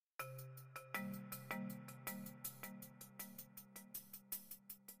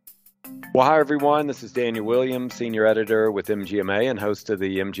Well, hi, everyone. This is Daniel Williams, Senior Editor with MGMA and host of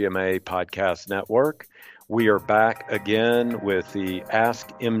the MGMA Podcast Network. We are back again with the Ask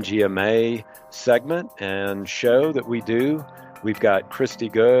MGMA segment and show that we do. We've got Christy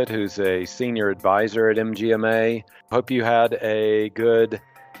Good, who's a Senior Advisor at MGMA. Hope you had a good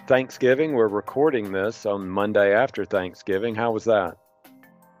Thanksgiving. We're recording this on Monday after Thanksgiving. How was that?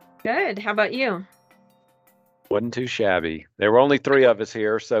 Good. How about you? Wasn't too shabby. There were only three of us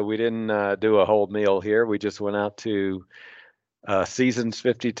here, so we didn't do a whole meal here. We just went out to Seasons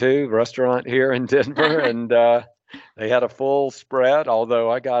 52 restaurant here in Denver, and they had a full spread, although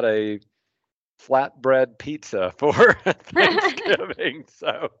I got a flatbread pizza for Thanksgiving.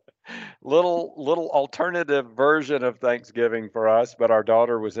 So little alternative version of Thanksgiving for us, but our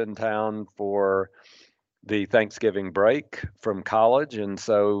daughter was in town for the Thanksgiving break from college, and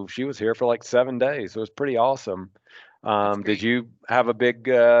so she was here for like 7 days. It was pretty awesome. Did you have a big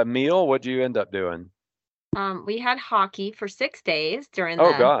meal? What did you end up doing? We had hockey for 6 days during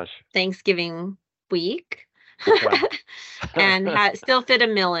Oh the gosh. Thanksgiving week, Okay. and still fit a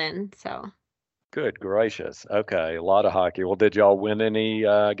meal in. So, Good gracious. Okay, a lot of hockey. Well, did y'all win any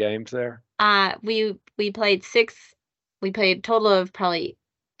games there? we played six. We played total of probably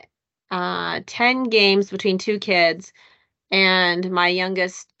 10 games between two kids, and my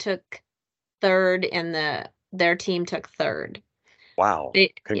youngest took third, and their team took third. Wow. Yeah,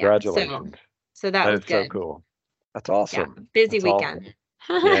 Congratulations. so that That was is so good. cool. That's Yeah, awesome. busy That's awesome. weekend.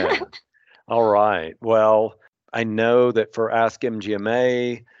 Yeah. All right. Well, I know that for Ask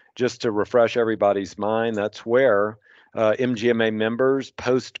MGMA, just to refresh everybody's mind, that's where MGMA members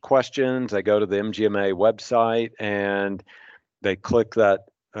post questions. They go to the MGMA website and they click that,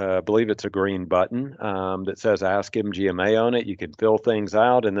 I believe it's a green button that says Ask MGMA on it. You can fill things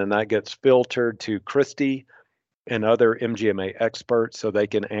out, and then that gets filtered to Christy and other MGMA experts so they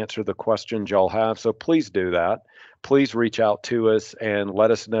can answer the questions y'all have. So please do that. Please reach out to us and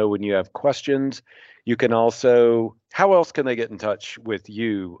let us know when you have questions. You can also, how else can they get in touch with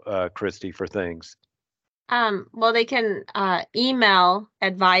you, Christy, for things? Well, they can email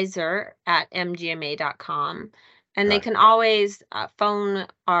advisor@mgma.com, and they Okay. can always phone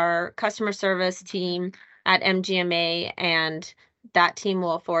our customer service team at MGMA, and that team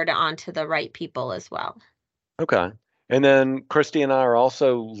will forward it on to the right people as well. Okay. And then Christy and I are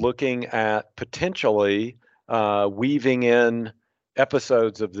also looking at potentially weaving in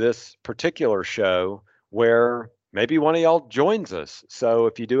episodes of this particular show where maybe one of y'all joins us. So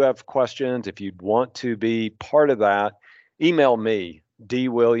if you do have questions, if you'd want to be part of that, email me,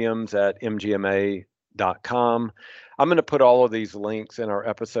 dwilliams@mgma.com. I'm going to put all of these links in our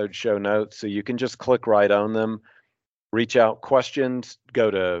episode show notes so you can just click right on them, reach out questions, go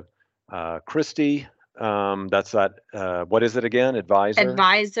to Christy. That's that. What is it again? Advisor?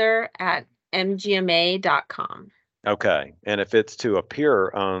 Advisor@mgma.com. Okay. And if it's to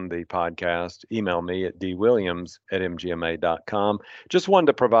appear on the podcast, email me at dwilliams@mgma.com. Just wanted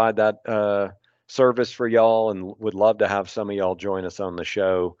to provide that service for y'all and would love to have some of y'all join us on the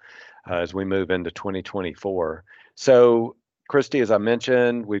show as we move into 2024. So, Christy, as I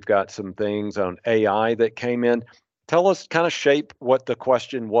mentioned, we've got some things on AI that came in. Tell us, kind of shape what the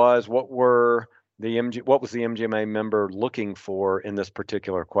question was. What was the MGMA member looking for in this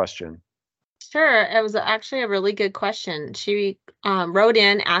particular question? Sure, it was actually a really good question. She wrote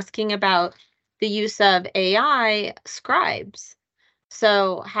in asking about the use of AI scribes.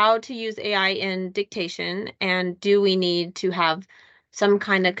 So, how to use AI in dictation, and do we need to have some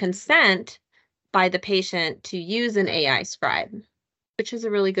kind of consent by the patient to use an AI scribe? Which is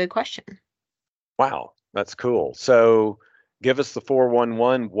a really good question. Wow, that's cool. So give us the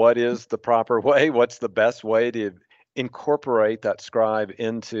 411. What is the proper way? What's the best way to incorporate that scribe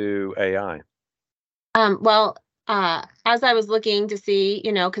into AI? Well, as I was looking to see,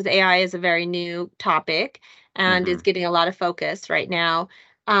 because AI is a very new topic and is Hmm. getting a lot of focus right now,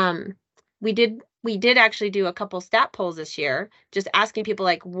 um, we did actually do a couple stat polls this year, just asking people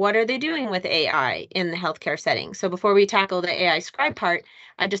like, what are they doing with AI in the healthcare setting? So before we tackle the AI scribe part,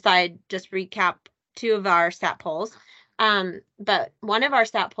 I decided just recap two of our stat polls. But one of our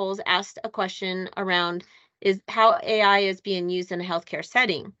stat polls asked a question around is how AI is being used in a healthcare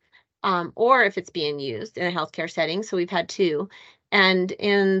setting, or if it's being used in a healthcare setting. So we've had two. And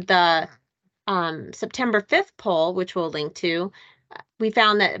in the September 5th poll, which we'll link to, we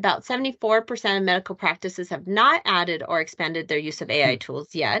found that about 74% of medical practices have not added or expanded their use of AI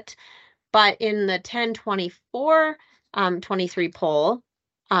tools yet. But in the 1024 23 poll,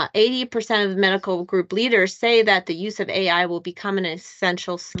 80% of medical group leaders say that the use of AI will become an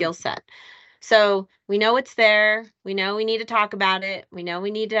essential skill set. So we know it's there. We know we need to talk about it. We know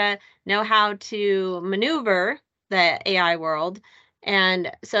we need to know how to maneuver the AI world.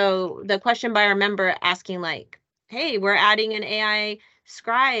 And so the question by our member asking like, hey, we're adding an AI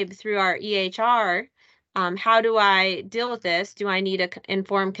scribe through our EHR. How do I deal with this? Do I need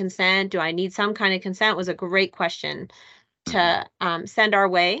informed consent? Do I need some kind of consent? Was a great question to send our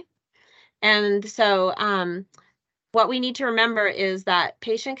way. And so what we need to remember is that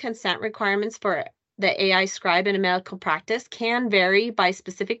patient consent requirements for the AI scribe in a medical practice can vary by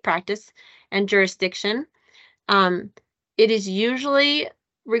specific practice and jurisdiction. It is usually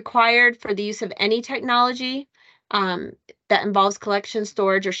required for the use of any technology that involves collection,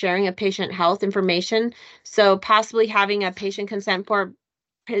 storage, or sharing of patient health information. So possibly having a patient consent form,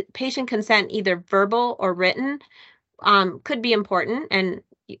 patient consent, either verbal or written, could be important, and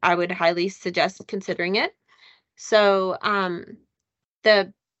I would highly suggest considering it. So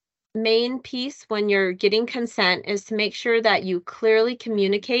the main piece when you're getting consent is to make sure that you clearly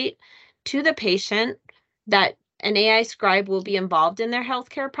communicate to the patient that an AI scribe will be involved in their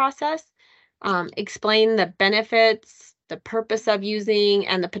healthcare process. Explain the benefits, the purpose of using,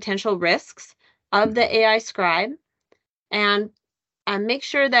 and the potential risks of the AI scribe. And make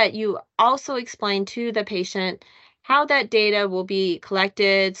sure that you also explain to the patient how that data will be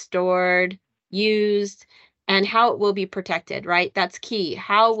collected, stored, used, and how it will be protected, right? That's key.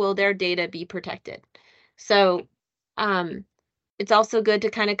 How will their data be protected? So it's also good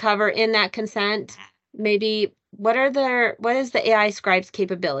to kind of cover in that consent, maybe what is the AI scribe's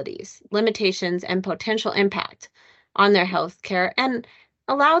capabilities, limitations, and potential impact on their healthcare, and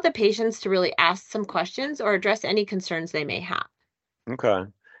allow the patients to really ask some questions or address any concerns they may have. Okay.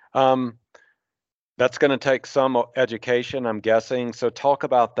 That's going to take some education, I'm guessing. So talk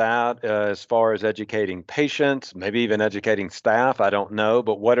about that as far as educating patients, maybe even educating staff. I don't know,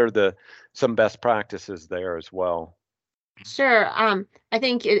 but what are some best practices there as well? Sure. I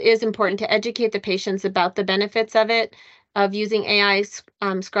think it is important to educate the patients about the benefits of it, of using AI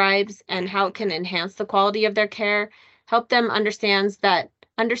scribes and how it can enhance the quality of their care. Help them understand that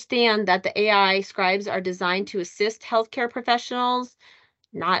the AI scribes are designed to assist healthcare professionals,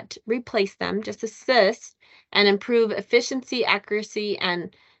 not replace them, just assist and improve efficiency, accuracy,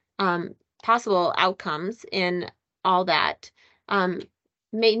 and possible outcomes in all that.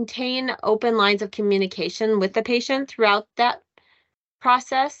 Maintain open lines of communication with the patient throughout that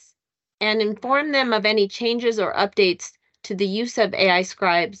process and inform them of any changes or updates to the use of AI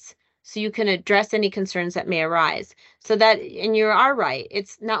scribes so you can address any concerns that may arise. So that, and you are right,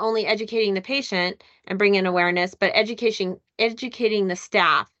 it's not only educating the patient and bringing awareness, but educating the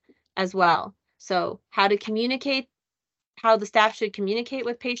staff as well. So how to communicate, how the staff should communicate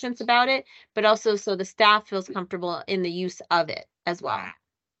with patients about it, but also so the staff feels comfortable in the use of it as well.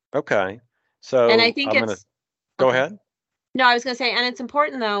 Okay. And I So think I'm going to it's go okay. ahead. No, I was going to say, and it's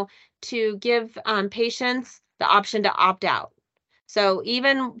important though to give patients the option to opt out. So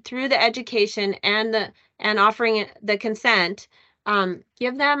even through the education and offering the consent,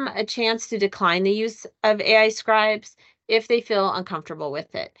 give them a chance to decline the use of AI scribes if they feel uncomfortable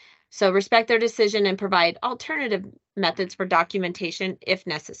with it. So respect their decision and provide alternative methods for documentation if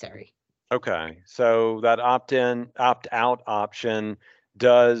necessary. Okay. So that opt-in, opt-out option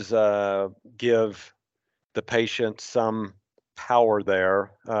does give the patient some power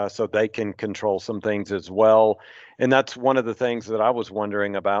there so they can control some things as well. And that's one of the things that I was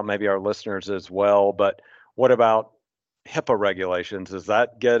wondering about, maybe our listeners as well. But what about HIPAA regulations? Does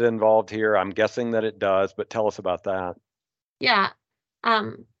that get involved here? I'm guessing that it does, but tell us about that. Yeah.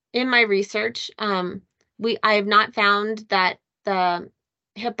 In my research, I have not found that the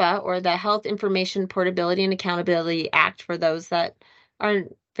HIPAA, or the Health Information Portability and Accountability Act, for those that are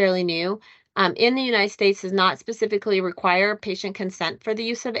fairly new, in the United States does not specifically require patient consent for the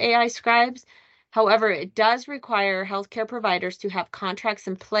use of AI scribes. However, it does require healthcare providers to have contracts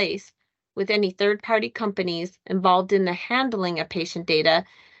in place with any third-party companies involved in the handling of patient data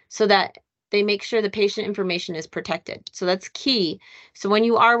so that they make sure the patient information is protected. So that's key. So when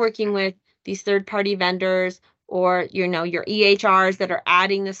you are working with these third-party vendors, or your EHRs that are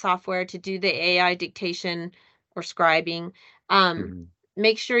adding the software to do the AI dictation or scribing,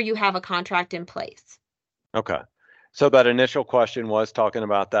 make sure you have a contract in place. Okay. So that initial question was talking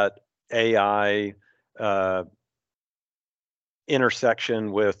about that AI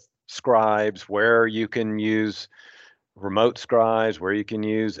intersection with scribes, where you can use remote scribes, where you can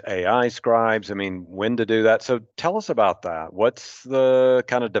use AI scribes. I mean, when to do that. So tell us about that. What's the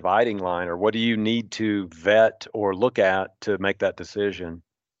kind of dividing line, or what do you need to vet or look at to make that decision?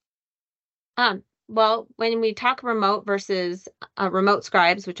 Well, when we talk remote versus remote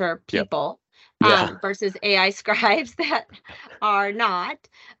scribes, which are Yep. people, Yeah. versus AI scribes that are not.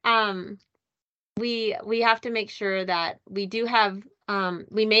 Um, we have to make sure that we do have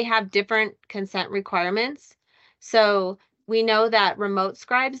we may have different consent requirements. So we know that remote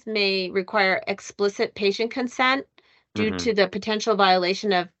scribes may require explicit patient consent due Hmm. to the potential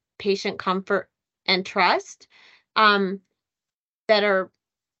violation of patient comfort and trust, um, that are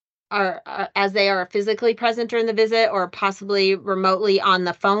as they are physically present during the visit or possibly remotely on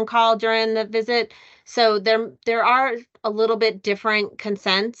the phone call during the visit. So there are a little bit different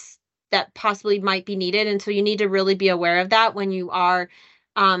consents that possibly might be needed, and so you need to really be aware of that when you are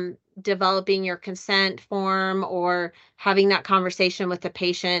developing your consent form or having that conversation with the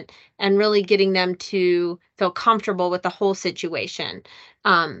patient, and really getting them to feel comfortable with the whole situation,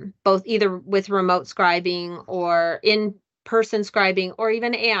 both either with remote scribing or in person scribing or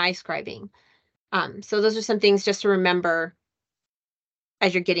even AI scribing. So those are some things just to remember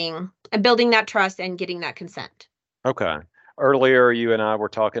as you're getting and building that trust and getting that consent. Okay. Earlier, you and I were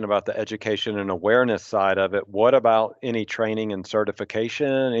talking about the education and awareness side of it. What about any training and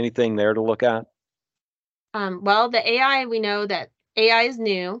certification? Anything there to look at? Well, the AI, we know that AI is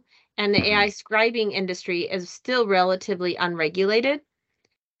new, and the Hmm. AI scribing industry is still relatively unregulated,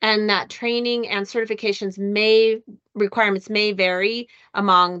 and that training and certifications may requirements may vary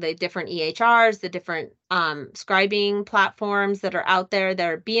among the different EHRs, the different scribing platforms that are out there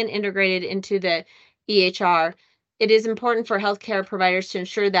that are being integrated into the EHR. It is important for healthcare providers to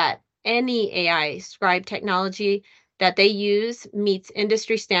ensure that any AI scribe technology that they use meets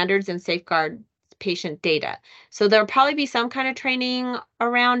industry standards and safeguards patient data. So there'll probably be some kind of training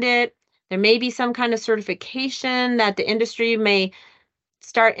around it. There may be some kind of certification that the industry may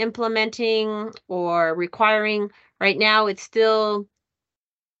start implementing or requiring. Right now, it's still,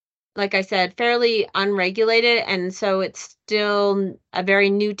 like I said, fairly unregulated. And so it's still a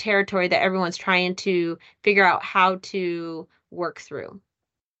very new territory that everyone's trying to figure out how to work through.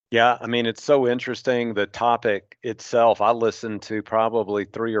 Yeah, I mean, it's so interesting. The topic itself, I listened to probably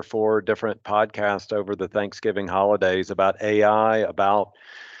 3 or 4 different podcasts over the Thanksgiving holidays about AI, about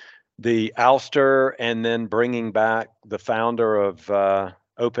the ouster, and then bringing back the founder of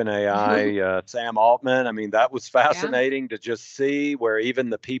OpenAI, Sam Altman. I mean, that was Yeah. fascinating to just see where even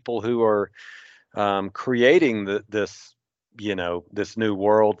the people who are creating this new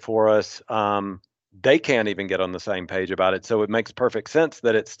world for us, they can't even get on the same page about it. So it makes perfect sense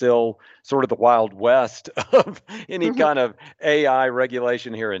that it's still sort of the wild west of any kind of AI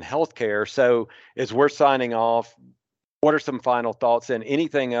regulation here in healthcare. So as we're signing off, what are some final thoughts and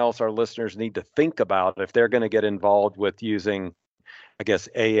anything else our listeners need to think about if they're going to get involved with using, I guess,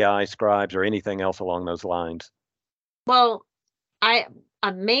 AI scribes or anything else along those lines? Well, I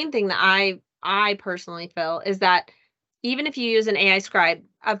a main thing that I personally feel is that even if you use an AI scribe,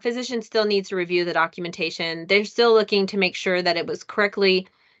 a physician still needs to review the documentation. They're still looking to make sure that it was correctly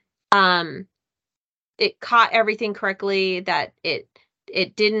um it caught everything correctly, that it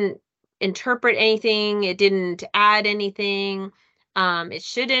didn't interpret anything, it didn't add anything. It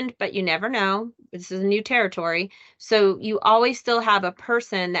shouldn't, but you never know. This is a new territory. So you always still have a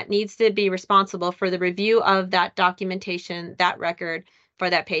person that needs to be responsible for the review of that documentation, that record for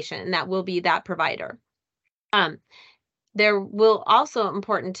that patient, and that will be that provider. Um, there will also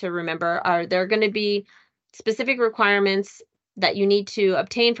important to remember are there going to be specific requirements that you need to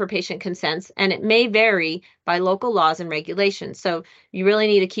obtain for patient consents, and it may vary by local laws and regulations. So you really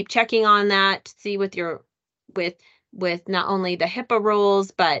need to keep checking on that to see with your with with not only the HIPAA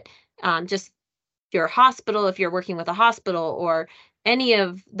rules, but just your hospital, if you're working with a hospital or any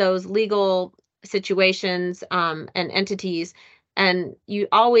of those legal situations and entities. And you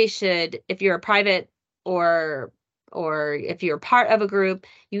always should, if you're a private or or if you're part of a group,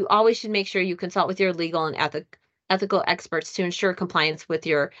 you always should make sure you consult with your legal and ethical experts to ensure compliance with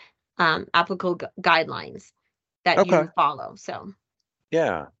your applicable guidelines that Okay. you follow. So,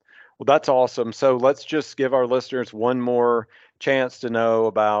 Yeah. Well, that's awesome. So let's just give our listeners one more chance to know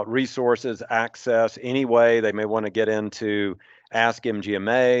about resources, access, any way they may want to get into Ask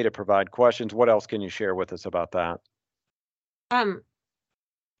MGMA to provide questions. What else can you share with us about that? um,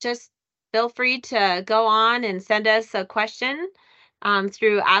 just feel free to go on and send us a question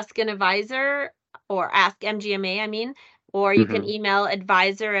through Ask an Advisor or Ask MGMA, I mean, or you can Hmm. email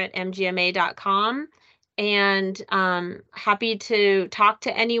advisor@mgma.com. And happy to talk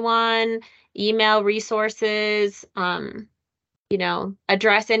to anyone, email resources,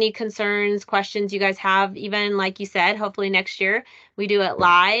 address any concerns, questions you guys have. Even like you said, hopefully next year we do it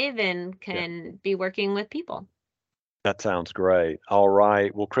live and Yeah, can be working with people. that sounds great. All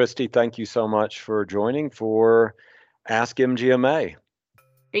right. Well, Christy, thank you so much for joining for Ask MGMA.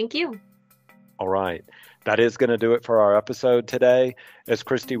 Thank you. All right. That is going to do it for our episode today. As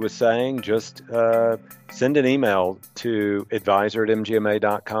Christy was saying, just send an email to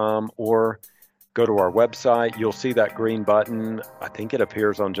advisor@mgma.com or go to our website. You'll see that green button. I think it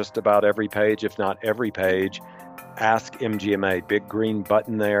appears on just about every page, if not every page. Ask MGMA, big green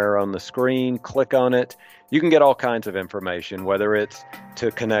button there on the screen. Click on it. You can get all kinds of information, whether it's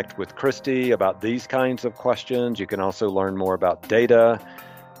to connect with Christy about these kinds of questions. You can also learn more about data.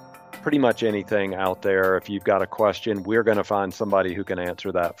 Pretty much anything out there. If you've got a question, we're going to find somebody who can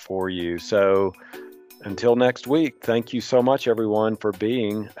answer that for you. So until next week, thank you so much, everyone, for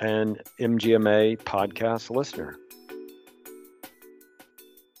being an MGMA podcast listener.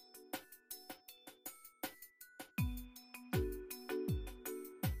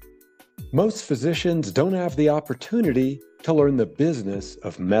 Most physicians don't have the opportunity to learn the business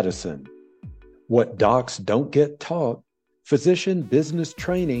of medicine. What docs don't get taught, Physician Business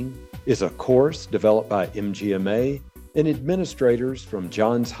Training, is a course developed by MGMA and administrators from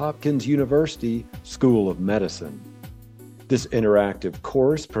Johns Hopkins University School of Medicine. This interactive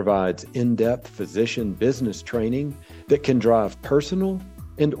course provides in-depth physician business training that can drive personal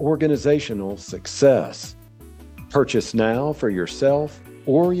and organizational success. Purchase now for yourself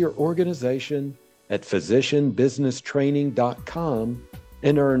or your organization at physicianbusinesstraining.com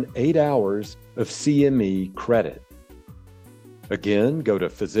and earn 8 hours of CME credit. Again, go to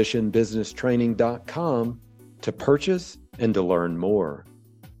physicianbusinesstraining.com to purchase and to learn more.